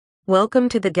Welcome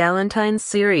to the Galantine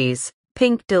series,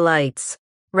 Pink Delights.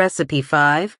 Recipe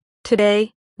 5.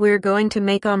 Today, we're going to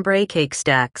make ombre cake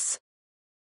stacks.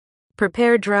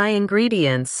 Prepare dry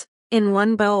ingredients. In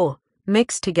one bowl,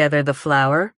 mix together the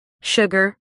flour,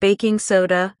 sugar, baking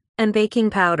soda, and baking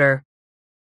powder.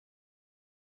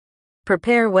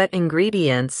 Prepare wet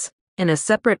ingredients. In a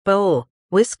separate bowl,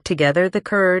 whisk together the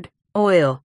curd,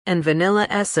 oil, and vanilla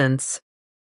essence.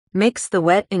 Mix the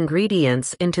wet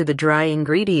ingredients into the dry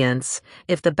ingredients.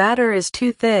 If the batter is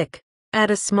too thick,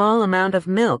 add a small amount of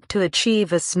milk to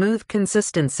achieve a smooth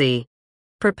consistency.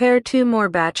 Prepare 2 more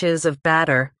batches of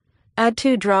batter. Add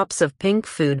 2 drops of pink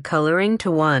food coloring to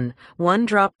one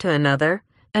drop to another,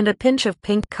 and a pinch of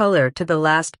pink color to the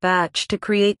last batch to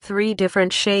create 3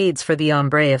 different shades for the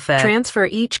ombre effect. Transfer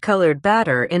each colored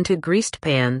batter into greased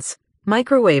pans.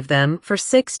 Microwave them for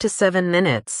 6 to 7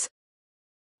 minutes.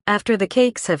 After the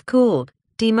cakes have cooled,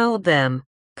 demold them.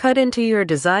 Cut into your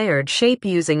desired shape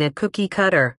using a cookie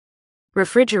cutter.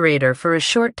 Refrigerator for a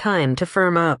short time to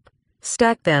firm up.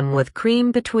 Stack them with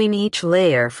cream between each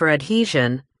layer for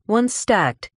adhesion. Once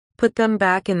stacked, put them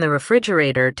back in the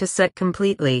refrigerator to set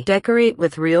completely. Decorate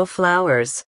with real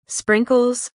flowers,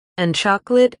 sprinkles, and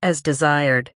chocolate as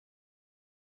desired.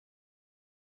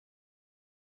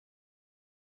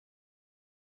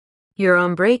 Your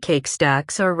ombre cake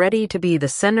stacks are ready to be the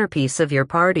centerpiece of your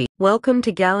party. Welcome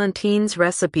to Galantine's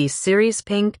Recipe Series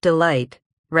Pink Delight.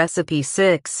 Recipe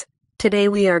 6. Today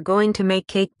we are going to make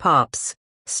cake pops.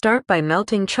 Start by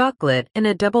melting chocolate in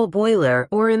a double boiler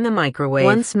or in the microwave.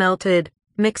 Once melted,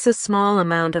 mix a small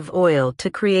amount of oil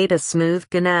to create a smooth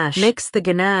ganache. Mix the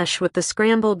ganache with the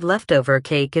scrambled leftover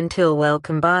cake until well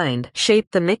combined.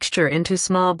 Shape the mixture into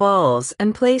small balls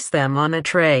and place them on a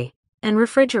tray, and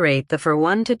refrigerate them for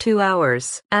 1 to 2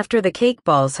 hours. After the cake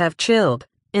balls have chilled,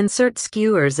 insert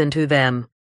skewers into them.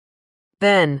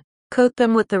 Then, coat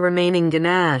them with the remaining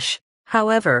ganache.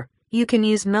 However, you can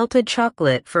use melted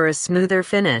chocolate for a smoother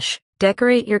finish.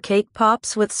 Decorate your cake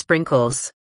pops with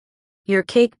sprinkles. Your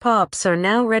cake pops are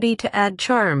now ready to add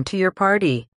charm to your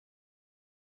party.